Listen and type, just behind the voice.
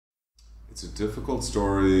It's a difficult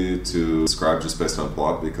story to describe just based on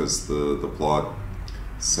plot because the plot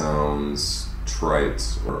sounds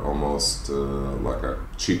trite or almost like a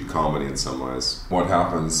cheap comedy in some ways. What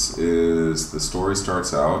happens is the story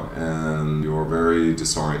starts out and you're very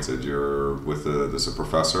disoriented. You're with there's a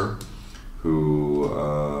professor who,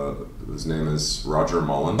 his name is Roger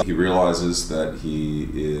Mullen. He realizes that he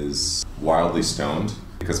is wildly stoned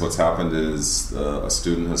because what's happened is a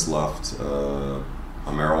student has left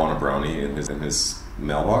a marijuana brownie in his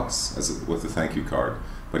mailbox with a thank you card.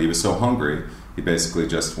 But he was so hungry, he basically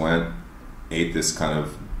just went, ate this kind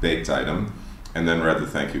of baked item, and then read the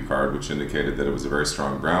thank you card, which indicated that it was a very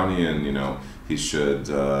strong brownie, and he should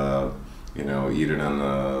eat it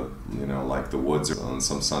on like the woods on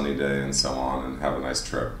some sunny day and so on, and have a nice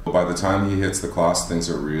trip. But by the time he hits the class, things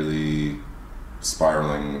are really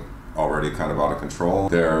spiraling already kind of out of control.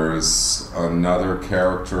 There's another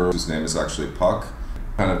character whose name is actually Puck,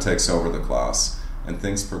 kind of takes over the class, and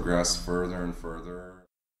things progress further and further.